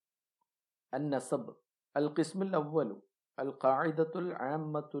അന്നസബ് അൽ ഖിസ്മുൽ അവ്വലു അൽ ഖാഇദത്തുൽ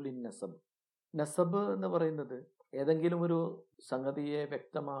ആമ്മത്തു ലിന്നസബ്. നസബ് എന്ന് പറയുന്നത് ഏതെങ്കിലും ഒരു സംഗതിയെ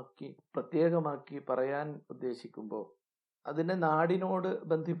വ്യക്തമാക്കി പ്രത്യേകമാക്കി പറയാൻ ഉദ്ദേശിക്കുമ്പോൾ അതിനെ നാടിനോട്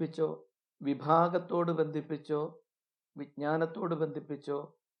ബന്ധിപ്പിച്ചോ വിഭാഗത്തോട് ബന്ധിപ്പിച്ചോ വിജ്ഞാനത്തോട് ബന്ധിപ്പിച്ചോ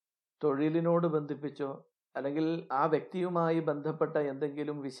തൊഴിലിനോട് ബന്ധിപ്പിച്ചോ അല്ലെങ്കിൽ ആ വ്യക്തിയുമായി ബന്ധപ്പെട്ട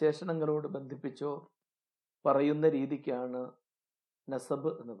എന്തെങ്കിലും വിശേഷണങ്ങളോട് ബന്ധിപ്പിച്ചോ പറയുന്ന രീതിക്കാണ്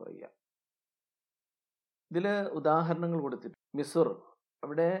നസബ് എന്ന് പറയുക. ഇതില് ഉദാഹരണങ്ങൾ കൊടുത്തിട്ട് മിസ്ർ,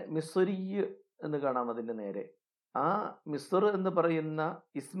 അവിടെ മിസ്രി എന്ന് കാണാം അതിന്റെ നേരെ. ആ മിസ്ർ എന്ന് പറയുന്ന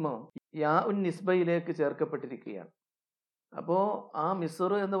ഇസ്മ യാ ഉൻ നിസ്ബയിലേക്ക് ചേർക്കപ്പെട്ടിരിക്കുകയാണ്. അപ്പോ ആ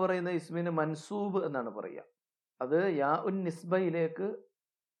മിസ്ർ എന്ന് പറയുന്ന ഇസ്മിന് മൻസൂബ് എന്നാണ് പറയുക. അത് യാ ഉൻ നിസ്ബയിലേക്ക്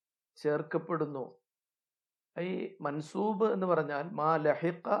ചേർക്കപ്പെടുന്നു. ഈ മൻസൂബ് എന്ന് പറഞ്ഞാൽ മാ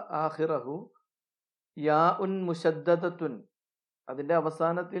ലഹിഖ ആഖിറഹു യാ ഉൻ മുശദ്ദദത്തുൻ, അതിന്റെ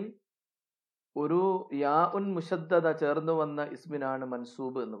അവസാനത്തിൽ ഒരു യാ ഉൻ മുശദ്ദദ ചേർന്നു വന്ന ഇസ്മിനാണ്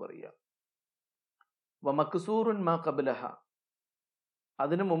മൻസൂബ് എന്ന് പറയുക. വ മക്സൂറുൻ മാ ഖബ്ലഹ,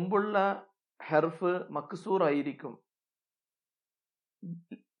 അതിനു മുമ്പുള്ള ഹർഫ് മക്സൂർ ആയിരിക്കും.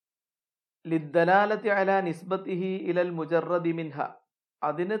 ലിദ്ദലാലത്തി അലാ നിസ്ബത്തിഹി ഇലൽ മുജറദി മിൻഹ,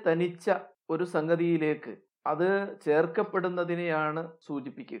 അതിന് തനിച്ച ഒരു സംഗതിയിലേക്ക് അത് ചേർക്കപ്പെടുന്നതിനെയാണ്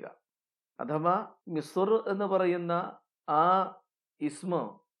സൂചിപ്പിക്കുക. അഥവാ മിസ്ർ എന്ന് പറയുന്ന ആ ഇസ്മ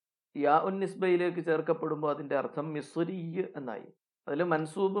യാ ഉൻ നിസ്ബയിലേക്ക് ചേർക്കപ്പെടുമ്പോൾ അതിന്റെ അർത്ഥം മിസ്രി എന്നായി. അതിൽ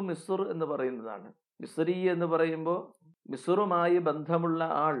മൻസൂബ് മിസ്ർ എന്ന് പറയുന്നതാണ്. മിസ്രി എന്ന് പറയുമ്പോൾ മിസ്റുമായി ബന്ധമുള്ള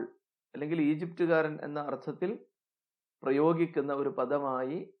ആൾ അല്ലെങ്കിൽ ഈജിപ്തുകാരൻ എന്ന അർത്ഥത്തിൽ പ്രയോഗിക്കുന്ന ഒരു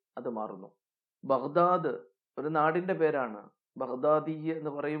പദമായി അത് മാറുന്നു. ബഗ്ദാദ് ഒരു നാടിന്റെ പേരാണ്. ബഗ്ദാദി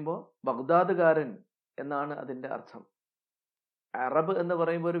എന്ന് പറയുമ്പോൾ ബഗ്ദാദുകാരൻ എന്നാണ് അതിന്റെ അർത്ഥം. അറബ് എന്ന്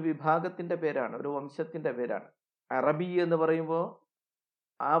പറയുമ്പോൾ ഒരു വിഭാഗത്തിന്റെ പേരാണ്, ഒരു വംശത്തിന്റെ പേരാണ്. അറബി എന്ന് പറയുമ്പോൾ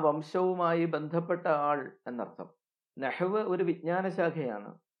ആ വംശവുമായി ബന്ധപ്പെട്ട ആൾ എന്നർത്ഥം. നഹ്വ് ഒരു വിജ്ഞാന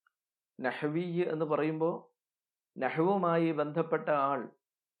ശാഖയാണ്. നഹ്വി എന്ന് പറയുമ്പോൾ നഹ്വുമായി ബന്ധപ്പെട്ട ആൾ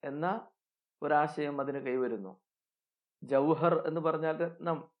എന്ന ഒരാശയം അതിന് കൈവരുന്നു. ജൗഹർ എന്ന് പറഞ്ഞാൽ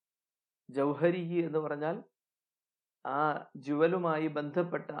രത്നം, ജൗഹരി എന്ന് പറഞ്ഞാൽ ആ ജുവലുമായി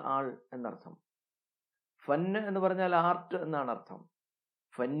ബന്ധപ്പെട്ട ആൾ എന്നർത്ഥം. ഫന്ന് എന്ന് പറഞ്ഞാൽ ആർട്ട് എന്നാണ് അർത്ഥം.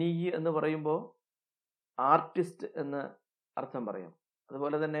 ഫന്നി എന്ന് പറയുമ്പോൾ ആർട്ടിസ്റ്റ് എന്ന് അർത്ഥം പറയാം.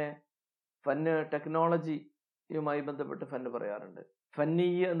 അതുപോലെ തന്നെ ഫന്ന് ടെക്നോളജിയുമായി ബന്ധപ്പെട്ട് ഫന്ന് പറയാറുണ്ട്. ഫന്നി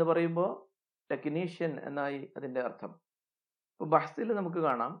എന്ന് പറയുമ്പോൾ ടെക്നീഷ്യൻ എന്നായി അതിന്റെ അർത്ഥം. ഇപ്പൊ ബഹ്സിൽ നമുക്ക്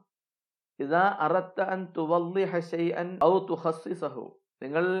കാണാം, ഇദാ അറദ്ത അൻ തുവദ്ദിഹ ശൈഅൻ ഔ തുഖസ്സിസഹു,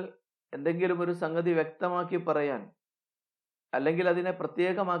 നിങ്ങൾ എന്തെങ്കിലും ഒരു സംഗതി വ്യക്തമാക്കി പറയാൻ അല്ലെങ്കിൽ അതിനെ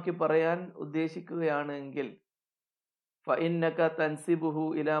പ്രത്യേകമാക്കി പറയാൻ ഉദ്ദേശിക്കുകയാണെങ്കിൽ ഫഇന്നക തൻസിബുഹു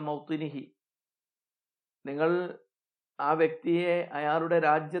ഇലാ മൗത്തിനിഹി, നിങ്ങൾ ആ വ്യക്തിയെ അയാളുടെ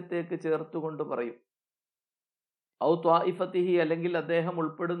രാജ്യത്തേക്ക് ചേർത്തുകൊണ്ട് പറയും. ഔ ത്വാഇഫത്തിഹി, അല്ലെങ്കിൽ അദ്ദേഹം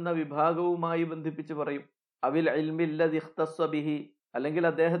ഉൾപ്പെടുന്ന വിഭാഗവുമായി ബന്ധിപ്പിച്ച് പറയും. അവിൽ ഇൽമില്ലദി ഇഖ്തസ്സ ബിഹി, അല്ലെങ്കിൽ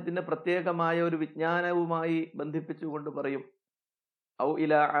അദ്ദേഹത്തിന്റെ പ്രത്യേകമായ ഒരു വിജ്ഞാനവുമായി ബന്ധിപ്പിച്ചുകൊണ്ട് പറയും. ഔ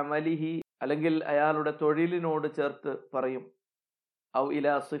ഇലാ അമലിഹി, അല്ലെങ്കിൽ അയാളുടെ തൊഴിലിനോട് ചേർത്ത് പറയും. ഔ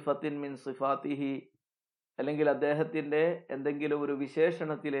ഇലാ സിഫത്തിൻ മിൻ സിഫാത്തിഹി, അല്ലെങ്കിൽ അദ്ദേഹത്തിന്റെ എന്തെങ്കിലും ഒരു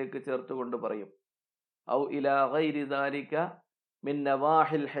വിശേഷണത്തിലേക്ക് ചേർത്തുകൊണ്ട് പറയും. ഔ ഇലാ ഗൈരി ദാലിക മിൻ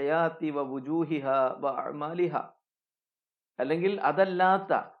നവാഹിൽ ഹയാത്തി വ വുജൂഹിഹാ വ അഅമാലിഹ, അല്ലെങ്കിൽ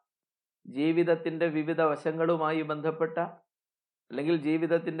അതല്ലാത്ത ജീവിതത്തിന്റെ വിവിധ വശങ്ങളുമായി ബന്ധപ്പെട്ട അല്ലെങ്കിൽ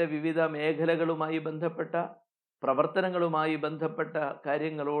ജീവിതത്തിന്റെ വിവിധ മേഖലകളുമായി ബന്ധപ്പെട്ട പ്രവർത്തനങ്ങളുമായി ബന്ധപ്പെട്ട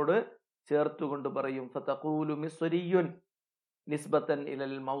കാര്യങ്ങളോട് ചേർത്തുകൊണ്ട് പറയും. ഫതഖൂലു മിസ്രിയുൻ നിസ്ബത്തൻ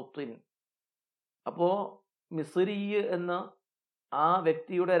ഇലൽ മൗത്തിൻ. അപ്പോ മിസ്രി എന്ന ആ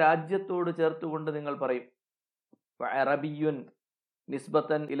വ്യക്തിയുടെ രാജ്യത്തോട് ചേർത്തുകൊണ്ട് നിങ്ങൾ പറയും. അറബിയുൻ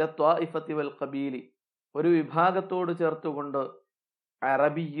നിസ്ബത്തൻ ഇല ത്വാഇഫത്തി വൽ ഖബീലി, ഒരു വിഭാഗത്തോട് ചേർത്തുകൊണ്ട്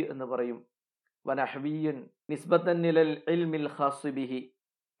അറബി എന്ന് പറയും. വനഹ്വിയുൻ നിസ്ബത്തൻ ഇലൽ ഇൽമിൽ ഖാസ് ബിഹി,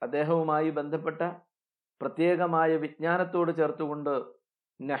 അദ്ദേഹവുമായി ബന്ധപ്പെട്ട പ്രത്യേകമായ വിജ്ഞാനത്തോട് ചേർത്തുകൊണ്ട്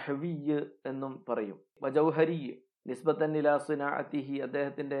നഹ്വി എന്നും പറയും. വജൗഹരി നിസ്ബത്തൻ ഇലാ സിനാഅത്തിഹി,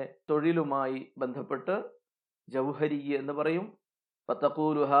 അദ്ദേഹത്തിന്റെ തൊഴിലുമായി ബന്ധപ്പെട്ട് ജൗഹരി എന്ന് പറയും.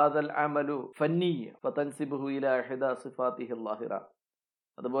 ഫതഖൂലു ഹാദൽ അമലു ഫന്നി ഫതൻസിബുഹു ഇലാ ഇഹ്ദാ സിഫാത്തിഹി അല്ലാഹിറ,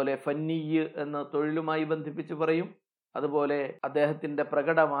 അതുപോലെ ഫന്നി എന്ന തൊഴിലുമായി ബന്ധിപ്പിച്ച് പറയും. അതുപോലെ അദ്ദേഹത്തിന്റെ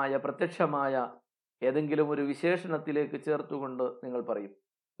പ്രകടമായ പ്രത്യക്ഷമായ ഏതെങ്കിലും ഒരു വിശേഷണത്തിലേക്ക് ചേർത്തുകൊണ്ട് നിങ്ങൾ പറയും.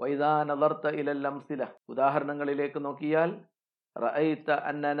 വൈദാ നദർത ഇലൽ അംസില, ഉദാഹരണങ്ങളിലേക്ക് നോക്കിയാൽ റഅയ്ത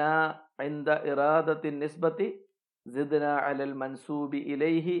അന്നനാ ഇൻദ ഇറാദത്തിൻ നിസ്ബത്തി സിദ്നാ അലൽ മൻസൂബി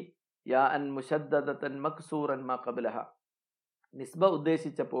ഇലൈഹി യാ അൻ മുശദ്ദദതൻ മക്സൂറൻ മാ ഖബ്ലഹ, നിസ്ബ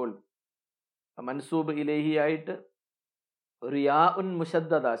ഉദ്ദേശിച്ചപ്പോൾ മൻസൂബ് ഇലൈഹി ആയിട്ട് ഒരു യാ ഉൻ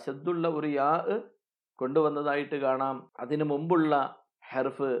മുഷദ്ദദ, ഷദ്ദുള്ള ഒരു യാ കൊണ്ടുവന്നതായിട്ട് കാണാം. അതിനു മുമ്പുള്ള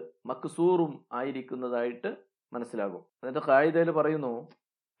ഹർഫ് മക്സൂറും ആയിരിക്കുന്നതായിട്ട് മനസ്സിലാകും. എന്നിട്ട് ഖായിദയിൽ പറയുന്നു,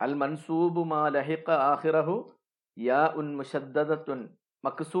 അൽ മൻസൂബു മാ ലഹിഖ ആഖിറഹു യാ ഉൻ മുഷദ്ദദത്തുൻ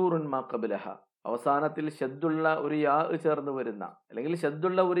മക്സൂറുൻ മാ ഖബ്ലഹ. അവസാനത്തിൽ ഷദ്ദുള്ള ഒരു യാ ചേർന്ന് വരുന്ന, അല്ലെങ്കിൽ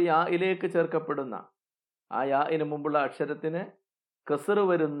ഷദ്ദുള്ള ഒരു യായിലേക്ക് ചേർക്കപ്പെടുന്ന, ആ യാഇന് മുമ്പുള്ള അക്ഷരത്തിന് കസ്ർ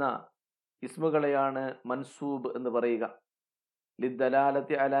വരുന്ന ഇസ്മുകളെയാണ് മൻസൂബ് എന്ന് പറയുക.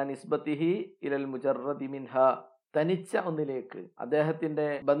 ലിദ്ദലാലത്തി അലാ നിസ്ബത്തിഹി ഇലൽ മുജറദി മിൻഹ, തനിച്ച ഒന്നിലേക്ക് അദ്ദേഹത്തിന്റെ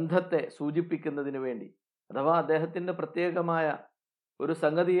ബന്ധത്തെ സൂചിപ്പിക്കുന്നതിന് വേണ്ടി, അഥവാ അദ്ദേഹത്തിന്റെ പ്രത്യേകമായ ഒരു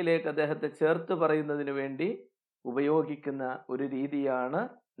സംഗതിയിലേക്ക് അദ്ദേഹത്തെ ചേർത്ത് പറയുന്നതിന് വേണ്ടി ഉപയോഗിക്കുന്ന ഒരു രീതിയാണ്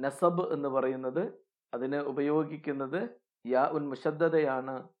നസബ് എന്ന് പറയുന്നത്. അതിന് ഉപയോഗിക്കുന്നത് യാ ഉൻ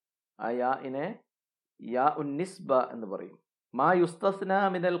മുഷദ്ദദയാണ്. ആ യാഇനെ യാ ഉൻ നിസ്ബ എന്ന് പറയും. മാ യുസ്തസ്ന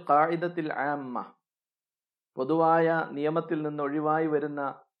മിനൽ ഖാഇദത്തിൽ ആമ്മ, പൊതുവായ നിയമത്തിൽ നിന്ന് ഒഴിവായി വരുന്ന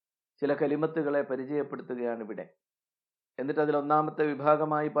ചില കലിമത്തുകളെ പരിചയപ്പെടുത്തുകയാണ് ഇവിടെ. എന്നിട്ട് അതിൽ ഒന്നാമത്തെ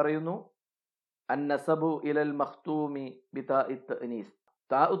വിഭാഗമായി പറയുന്നു അന്നസബു ഇലൽ മഖ്തൂമി ബിതാഇത്ത് അനീസ്.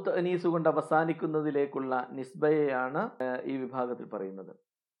 താഉത്ത് അനീസ് കൊണ്ട് അവസാനിക്കുന്നതിലേക്കുള്ള നിസ്ബയെയാണ് ഈ വിഭാഗത്തിൽ പറയുന്നത്.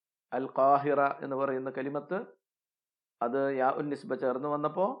 അൽ ഖാഹിറ എന്ന് പറയുന്ന കലിമത്ത്, അത് യാ ഉൻ നിസ്ബ ചേർന്ന്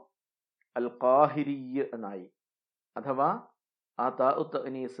വന്നപ്പോൾ അൽ ഖാഹിരി എന്നായി, അഥവാ ആ താഉത്ത്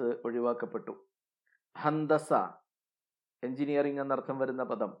അനീസ് ഒഴിവാക്കപ്പെട്ടു. ഹന്തസ, എഞ്ചിനീയറിംഗ് എന്നർത്ഥം വരുന്ന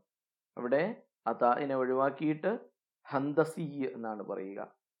പദം, അവിടെ ആ താഇനെ ഒഴിവാക്കിയിട്ട് ഹന്തസി എന്നാണ് പറയുക.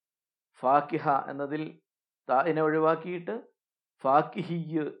 ഫാക്കിഹ എന്നതിൽ താഇനെ ഒഴിവാക്കിയിട്ട് ഫാക്കിഹി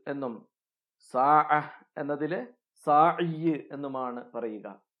എന്നും, സാഅ എന്നതിൽ സാഇ എന്നുമാണ് പറയുക.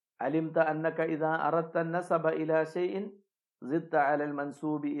 അലിംത അന്നക ഇദാ അറദ്ത നസബ ഇലാ ശൈഇൻ സിദ്ത അലൽ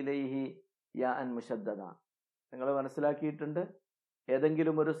മൻസൂബി ഇലൈഹി യാ അൻ മുഷദ്ദദ. നിങ്ങൾ മനസ്സിലാക്കിയിട്ടുണ്ട്,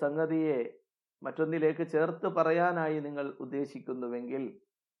 ഏതെങ്കിലും ഒരു സംഗതിയെ മറ്റൊന്നിലേക്ക് ചേർത്ത് പറയാനായി നിങ്ങൾ ഉദ്ദേശിക്കുന്നുവെങ്കിൽ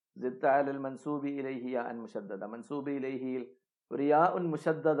സിദ്ത അലൽ മൻസൂബി ഇലൈഹി യാ അൻ മുഷദ്ദദ, മൻസൂബി ഇലൈഹിയിൽ ഒരു യാ ഉൻ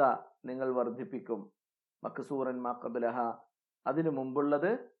മുഷദ്ദദ നിങ്ങൾ വർദ്ധിപ്പിക്കും. മക്സൂറൻ മാ ഖബ്ലഹ, അതിനു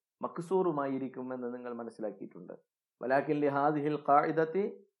മുമ്പുള്ളത് മക്സൂറുമായിരിക്കും എന്ന് നിങ്ങൾ മനസ്സിലാക്കിയിട്ടുണ്ട്. വലാകിൻ ലിഹാദിഹിൽ ഖാഇദത്തി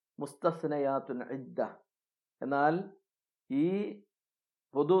മുസ്തസ്നയാത്തുൻ ഇദ്ദ, എന്നാൽ ഈ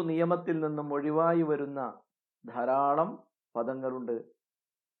പൊതു നിയമത്തിൽ നിന്നും ഒഴിവായി വരുന്ന ധാരാളം പദങ്ങളുണ്ട്.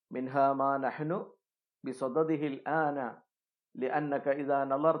 മിൻഹാ മാ നഹ്നു ബിസദദിഹിൽ ആന ലിഅന്നക ഇദാ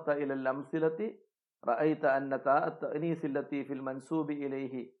നളർത ഇലൽ അംസിലത്തി റഅയ്ത അന്ന താഅത്ത് അനീസ് അല്ലത്തി ഫിൽ മൻസൂബി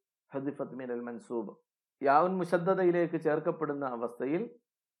ഇലൈഹി ഹദിഫത് മിനൽ മൻസൂബ്. യാഉൻ മുഷദ്ദദയിലേക്ക് ചേർക്കപ്പെടുന്ന അവസ്ഥയിൽ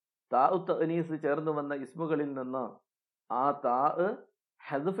താഉത്ത് അനീസ് ചേർന്ന് വന്ന ഇസ്മുകളിൽ നിന്ന് ആ താ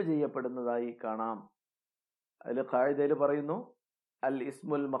ഹദ്ഫ് ചെയ്യപ്പെടുന്നതായി കാണാം. അതിൽ ഖായിദയിൽ പറയുന്നു അൽ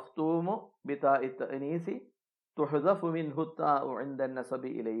ഇസ്മുൽ മഖ്തൂമു ബിതാഇത്ത് അനീസി തുഹ്ദഫു മിൻഹു താഉ ഇൻദ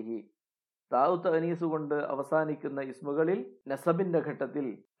നസബി ഇലൈഹി. താഉത്ത് അനീസ് കൊണ്ട് അവസാനിക്കുന്ന ഇസ്മുകളിൽ നസബിന്റെ ഘട്ടത്തിൽ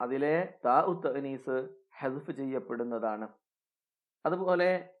അതിലെ താഉത്ത് അനീസ് ഹദ്ഫ് ചെയ്യപ്പെടുന്നതാണ്. അതുപോലെ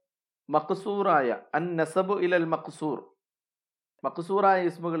മഖ്സൂറായ അൻ നസബു ഇലൽ മഖ്സൂർ, മഖ്സൂറായ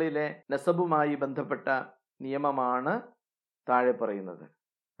ഇസ്മുകളിലെ നസബുമായി ബന്ധപ്പെട്ട നിയമമാണ് താഴെ പറയുന്നത്.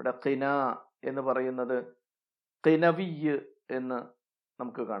 ഇവിടെ ഖിന എന്ന് പറയുന്നത് ഖിനവി എന്ന്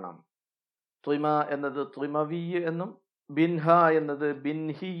നമുക്ക് കാണാം. ത്വിമ എന്നത് ത്വിമവി എന്നും, ബിൻഹ എന്നത്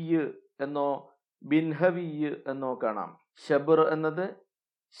ബിൻഹി എന്നോ ബിൻഹവി എന്നോ കാണാം. ഷബ്ർ എന്നത്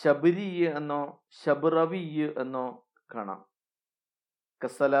ഷബ്രി എന്നോ ഷബ്റവി എന്നോ കാണാം.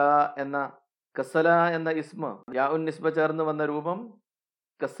 കസല എന്ന ഇസ്മ യാ ഉൻ നിസ്ബ ചേർന്ന് വന്ന രൂപം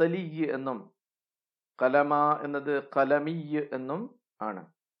കസലി എന്നും, കലമ എന്നത് കലമി എന്നും ആണ്.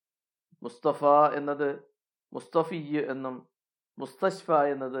 മുസ്തഫ എന്നത് മുസ്തഫി എന്നും, മുസ്തഷ്ഫ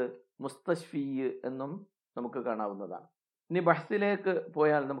എന്നത് മുസ്തഷ്ഫി എന്നും നമുക്ക് കാണാവുന്നതാണ്. ഇനി ബഹ്സിലേക്ക്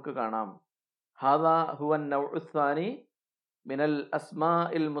പോയാൽ നമുക്ക് കാണാം ഹാദാ ഹുവൻ നൗഉ ത്സാനി മിനൽ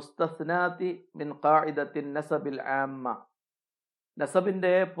അസ്മാഇൽ മുസ്തസ്നാതി മിൻ ഖാഇദത്തിൻ നസബിൽ ആമ്മ.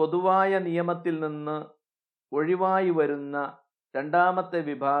 നസബിന്റെ പൊതുവായ നിയമത്തിൽ നിന്ന് ഒഴിവായി വരുന്ന രണ്ടാമത്തെ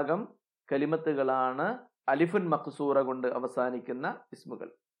വിഭാഗം കലിമത്തുകളാണ് അലിഫുൻ മഖ്സൂറ കൊണ്ട് അവസാനിക്കുന്ന ഇസ്മുകൾ.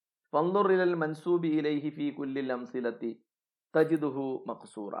 ഫൻദുർ ഇലൽ മൻസൂബി ഇലൈഹി ഫീ കുല്ലിൽ അംസിലത്തി തജിദുഹു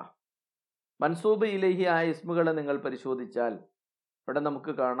മഖ്സൂറ. മൻസൂബ് ഇലൈഹി ആയ ഇസ്മുകളെ നിങ്ങൾ പരിശോധിച്ചാൽ ഇവിടെ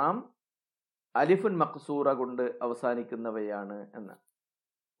നമുക്ക് കാണാം അലിഫുൻ മഖ്സൂറ കൊണ്ട് അവസാനിക്കുന്നവയാണ് എന്ന്.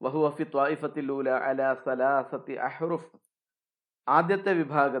 വഹുവ ഫി ത്വായിഫത്തിൽ ഊല അലാ സലാസത്തി അഹ്റുഫ്. ആദ്യത്തെ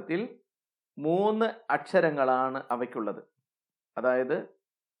വിഭാഗത്തിൽ 3 അക്ഷരങ്ങളാണ് അവയ്ക്കുള്ളത്. അതായത്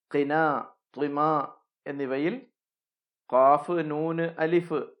ഖിന, ത്വിമ എന്നിവയിൽ ഖാഫ്, നൂന്,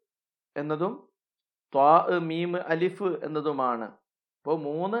 അലിഫ് എന്നതും ത്വാ, മീം, അലിഫ് എന്നതുമാണ്. ഇപ്പോൾ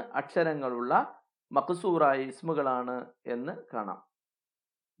 3 അക്ഷരങ്ങളുള്ള മഖ്സൂറായ ഇസ്മുകളാണ് എന്ന് കാണാം.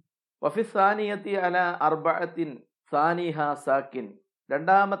 വഫി സാനിയത്തി അല അർബഅത്തിൻ സാനിഹ സാക്കിൻ.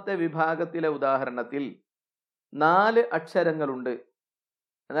 രണ്ടാമത്തെ വിഭാഗത്തിലെ ഉദാഹരണത്തിൽ 4 അക്ഷരങ്ങളുണ്ട്,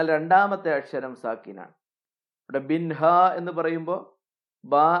 എന്നാൽ രണ്ടാമത്തെ അക്ഷരം സാക്കിനാണ്. ഇവിടെ ബിൻഹ എന്ന് പറയുമ്പോൾ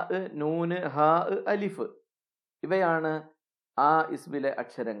ബാ, നൂന്, ഹാ, അലിഫ് ഇവയാണ് ആ ഇസ്മിലെ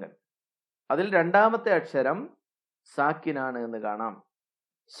അക്ഷരങ്ങൾ. അതിൽ രണ്ടാമത്തെ അക്ഷരം സാക്കിനാണ് എന്ന് കാണാം.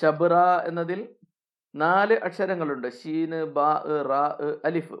 ഷബ്ര എന്നതിൽ 4 അക്ഷരങ്ങളുണ്ട്, ഷീന്, ബാ, റാ,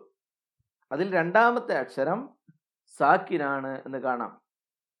 അലിഫ്. അതിൽ രണ്ടാമത്തെ അക്ഷരം സാക്കിനാണ് എന്ന് കാണാം.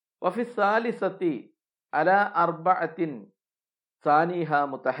 വഫി സാലിസത്തി അല അർബഅത്തിൻ സാനിഹ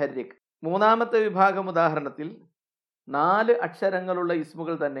മുതഹരിക്. മൂന്നാമത്തെ വിഭാഗം ഉദാഹരണത്തിൽ 4 അക്ഷരങ്ങളുള്ള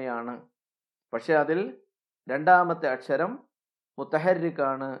ഇസ്മുകൾ തന്നെയാണ്, പക്ഷെ അതിൽ രണ്ടാമത്തെ അക്ഷരം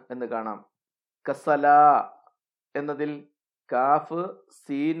മുതഹരിക്കാണ് എന്ന് കാണാം. കസല എന്നതിൽ കാഫ്,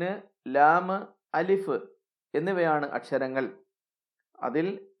 സീന്, ലാം, അലിഫ് എന്നിവയാണ് അക്ഷരങ്ങൾ. അതിൽ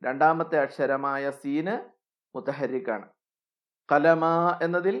രണ്ടാമത്തെ അക്ഷരമായ സീന് മുതഹരിക്കാണ്. കലമ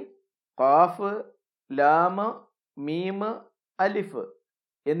എന്നതിൽ ഖാഫ്, ലാം, മീം, അലിഫ്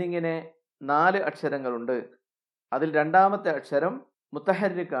എന്നിങ്ങനെ 4 അക്ഷരങ്ങളുണ്ട്. അതിൽ രണ്ടാമത്തെ അക്ഷരം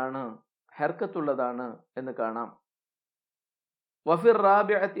മുതഹരിക്കാണ്, ഹർക്കത്തുള്ളതാണ് എന്ന് കാണാം. വഫിർ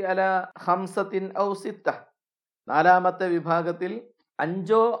റാബിഅത്തി അല ഖംസത്തിൻ ഔ സിത്ത. നാലാമത്തെ വിഭാഗത്തിൽ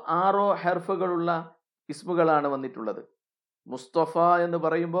 5ഓ 6ഓ ഹർഫുകളുള്ള ഇസ്മുകളാണ് വന്നിട്ടുള്ളത്. മുസ്തഫ എന്ന്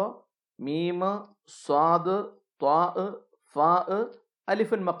പറയുമ്പോൾ മീം, സ്വാദ്, ത്വാ, ഫാ,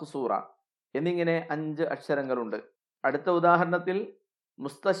 അലിഫുൻ മഖ്സൂറ എന്നിങ്ങനെ 5 അക്ഷരങ്ങളുണ്ട്. അടുത്ത ഉദാഹരണത്തിൽ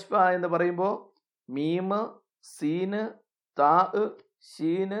മുസ്തഷ്ഫ എന്ന് പറയുമ്പോൾ മീം, സീന്, താ,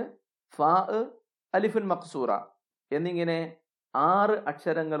 ഷീന്, ഫാ, അലിഫുൻ മഖ്സൂറ എന്നിങ്ങനെ 6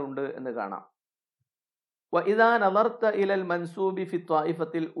 അക്ഷരങ്ങളുണ്ട് എന്ന് കാണാം. വഇദാ നദർത ഇലൽ മൻസൂബി ഫി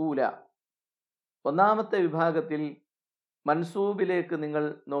ത്വായിഫത്തിൽ ഊല. ഒന്നാമത്തെ വിഭാഗത്തിൽ മൻസൂബിലേക്ക് നിങ്ങൾ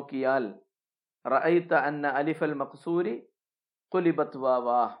നോക്കിയാൽ റഅയ്ത അന്ന അലിഫൽ മഖ്സൂരി ഖുലിബത്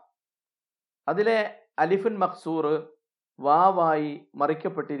വാവാ. അതിലെ അലിഫുൻ മഖ്സൂർ വാവായി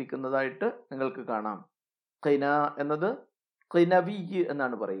മറിക്കപ്പെട്ടിരിക്കുന്നതായിട്ട് നിങ്ങൾക്ക് കാണാം. ഖിന എന്നത് ഖിനവി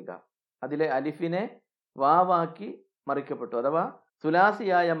എന്നാണ് പറയുക. അതിലെ അലിഫിനെ വാവാക്കി മറിക്കപ്പെട്ടു, അഥവാ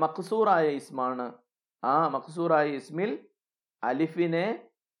തുലാസിയായ മഖ്സൂറായ ഇസ്മാണ്. ആ മഖ്സൂറായ ഇസ്മിൽ അലിഫിനെ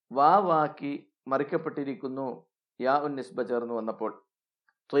വാവാക്കി മറിക്കപ്പെട്ടിരിക്കുന്നു, യാ ഉൻ നിസ്ബ ചേർന്ന് വന്നപ്പോൾ.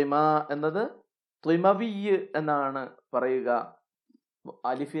 ത്വിമ എന്നത് ത്വിമവി എന്നാണ് പറയുക.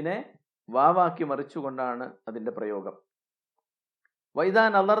 അലിഫിനെ വാവാക്കി മറിച്ചുകൊണ്ടാണ് അതിന്റെ പ്രയോഗം. വൈദാ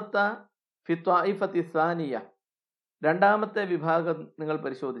നളർത്ത ഫി ത്വായിഫത്തി സാനിയ. രണ്ടാമത്തെ വിഭാഗം നിങ്ങൾ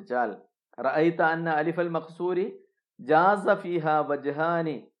പരിശോധിച്ചാൽ റഅയ്ത അന്ന അലിഫൽ മഖ്സൂരി ജാസ ഫീഹ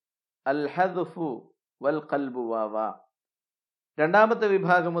വജ്ഹാനി അൽ ഹദ്ഫു വൽ ഖൽബു വാവാ. രണ്ടാമത്തെ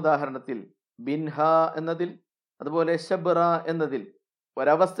വിഭാഗം ഉദാഹരണത്തിൽ ബിൻഹ എന്നതിൽ അതുപോലെ ഷബ്ര എന്നതിൽ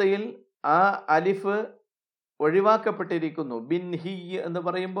ഒരവസ്ഥയിൽ ആ അലിഫ് ഒഴിവാക്കപ്പെട്ടിരിക്കുന്നു. ബിൻഹി എന്ന്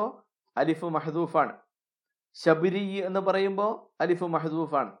പറയുമ്പോൾ അലിഫ് മഹദൂഫാണ്, ഷബ്രി എന്ന് പറയുമ്പോൾ അലിഫ്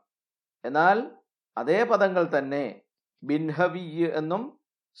മഹദൂഫാണ്. എന്നാൽ അതേ പദങ്ങൾ തന്നെ ബിൻഹവി എന്നും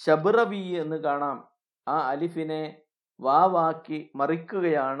ഷബ്റവി എന്ന് കാണാം. ആ അലിഫിനെ വാവാക്കി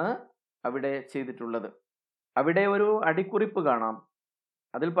മറിക്കുകയാണ് അവിടെ ചെയ്തിട്ടുള്ളത്. അവിടെ ഒരു അടിക്കുറിപ്പ് കാണാം.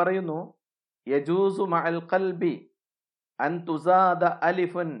 അതിൽ പറയുന്നു യജൂസു മഅൽ ഖൽബി അൻ തുസാദ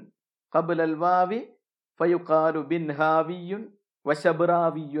അലിഫുൻ ഖബ്ലൽ വാവി ഫയുഖാലു ബിൻഹാവിയുൻ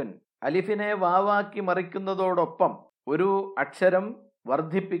വശബ്റാവിയുൻ. അലിഫിനെ വാവാക്കി മറിക്കുന്നതോടൊപ്പം ഒരു അക്ഷരം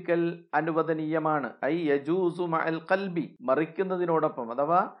വർദ്ധിപ്പിക്കൽ അനുവദനീയമാണ്. ഐ യജൂസു മഅൽ ഖൽബി, മറിക്കുന്നതിനോടൊപ്പം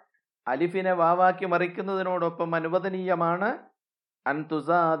അഥവാ അലിഫിനെ വാവാക്കി മറിക്കുന്നതിനോടൊപ്പം അനുവദനീയമാണ് അൻ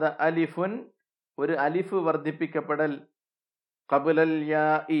തുസാദ അലിഫുൻ, ഒരു അലിഫ് വർദ്ധിപ്പിക്കപ്പെടൽ, ഖബ്ലൽ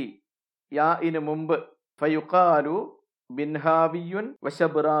യാഇ, യാഇന് മുമ്പ്, ഫയുഖാലു ബിൻഹാവിയുൻ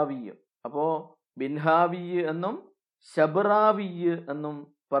വശബ്റാവിയുൻ. അപ്പോ ബിൻഹാവി എന്നും ശബ്റാവി എന്നും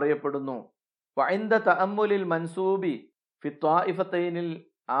പറയപ്പെടുന്നു. വഇൻദ തഅമ്മുലിൽ മൻസൂബി ഫി ത്വായിഫത്തൈനിൽ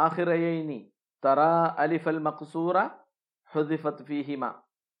ആഖിറയൈനി തറാ അലിഫൽ മഖ്സൂറ ഹുദിഫത് ഫീഹിമ.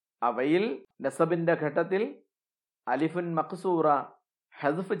 അവയിൽ നസബിന്റെ ഘട്ടത്തിൽ അലിഫുൻ മഖ്സൂറ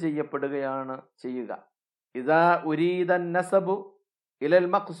ഹദ്ഫ് ചെയ്യപ്പെടുകയാണ് ചെയ്യുക. ഇദാ ഉരീദ നസബു ഇലൽ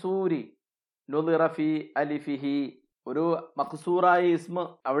മഖ്സൂരി നുദിറ ഫീ അലിഫിഹി. ഒരു മഖ്സൂറായ ഇസ്മ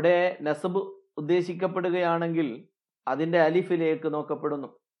അവിടെ നസബ് ഉദ്ദേശിക്കപ്പെടുകയാണെങ്കിൽ അതിന്റെ അലിഫിലേക്ക് നോക്കപ്പെടുന്നു.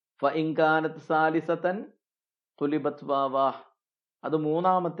 ഫഇൻ കാനത് സാലിസതൻ ഖുലിബത് വാവാ. അത്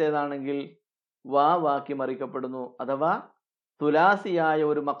മൂന്നാമത്തേതാണെങ്കിൽ വാവാക്കി മറിക്കപ്പെടുന്നു. അഥവാ തുലാസിയായ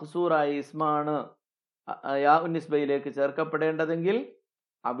ഒരു മഖ്സൂറായ ഇസ്മാണ് യാ ഉൻ നിസ്ബയിലേക്ക് ചേർക്കപ്പെടേണ്ടതെങ്കിൽ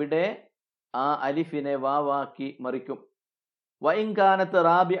അവിടെ ആ അലിഫിനെ വാവാക്കി മറിക്കും. വഇൻ കാനത്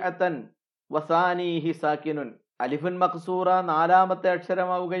റാബിഅതൻ വസാനീഹി സാക്കിനുൻ. അലിഫുൻ മഖ്സൂറ നാലാമത്തെ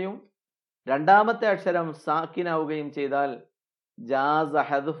അക്ഷരമാവുകയും രണ്ടാമത്തെ അക്ഷരം സാക്കിനാവുകയും ചെയ്താൽ ജാസ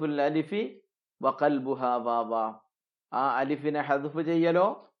ഹദ്ഫുൽ അലിഫി വഖൽബുഹാ വാവാ, ആ അലിഫിനെ ഹദ്ഫ് ചെയ്യലോ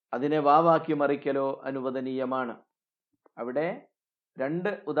അതിനെ വാവാക്കി മറിക്കലോ അനുവദനീയമാണ്. അവിടെ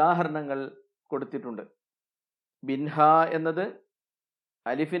 2 ഉദാഹരണങ്ങൾ കൊടുത്തിട്ടുണ്ട്. ബിൻഹ എന്നത്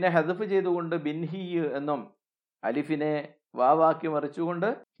അലിഫിനെ ഹദ്ഫ് ചെയ്തുകൊണ്ട് ബിൻഹി എന്നും അലിഫിനെ വാവാക്കി മറിച്ചുകൊണ്ട്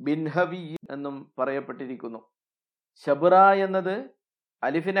ബിൻഹവി എന്നും പറയപ്പെട്ടിരിക്കുന്നു. ഷബ്ര എന്നത്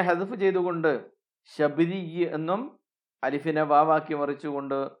അലിഫിനെ ഹദ്ഫ് ചെയ്തുകൊണ്ട് ഷബ്രി എന്നും അലിഫിനെ വാവാക്കി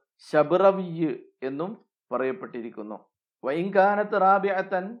മറിച്ചുകൊണ്ട് ഷബ്രവി എന്നും പറയപ്പെട്ടിരിക്കുന്നു. വഇൻകാനത്ത്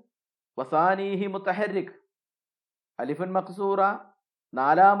റാബിഅതൻ വസാനീഹി മുതഹർരിക്, അലിഫുൻ മഖ്സൂറ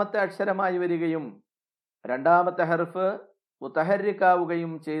 4ാമത്തെ അക്ഷരമായി വരികയും 2ാമത്തെ ഹർഫ്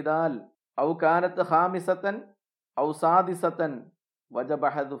മുതഹർരിക്കാവുകയും ചെയ്താൽ ഔ കാനത്ത് ഖാമിസതൻ ഔ സാദിസതൻ വജബ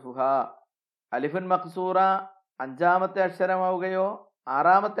ഹദ്ഫുഹാ, അലിഫുൻ മഖ്സൂറ 5ാമത്തെ അക്ഷരമാവുകയോ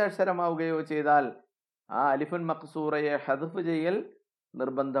 6ാമത്തെ അക്ഷരമാവുകയോ ചെയ്താൽ ആ അലിഫുൻ മഖ്സൂറയെ ഹദ്ഫ് ചെയ്യൽ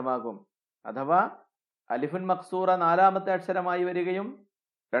നിർബന്ധമാകും. അഥവാ അലിഫുൻ മഖ്സൂറ 4ാമത്തെ അക്ഷരമായി വരികയും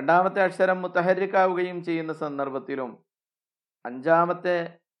 2ാമത്തെ അക്ഷരം മുതഹർരിക്കാവുകയും ചെയ്യുന്ന സന്ദർഭത്തിലും 5ാമത്തെ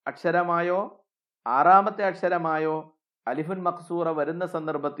അക്ഷരമായോ 6ാമത്തെ അക്ഷരമായോ അലിഫുൻ മഖ്സൂറ വരുന്ന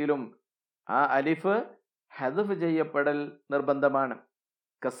സന്ദർഭത്തിലും ആ അലിഫ് ഹദ്ഫ് ചെയ്യപ്പെടൽ നിർബന്ധമാണ്.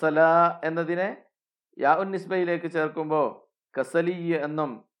 കസല എന്നതിനെ യാ ഉൻ നിസ്ബയിലേക്ക് ചേർക്കുമ്പോൾ കസലി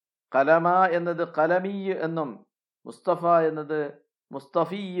എന്നും കലമ എന്നത് കലമി എന്നും മുസ്തഫ എന്നത്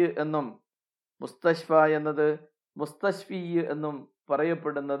മുസ്തഫി എന്നും മുസ്തഷ്ഫ എന്നത് മുസ്തഷ്ഫി എന്നും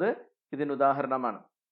പറയപ്പെടുന്നത് ഇതിനുദാഹരണമാണ്.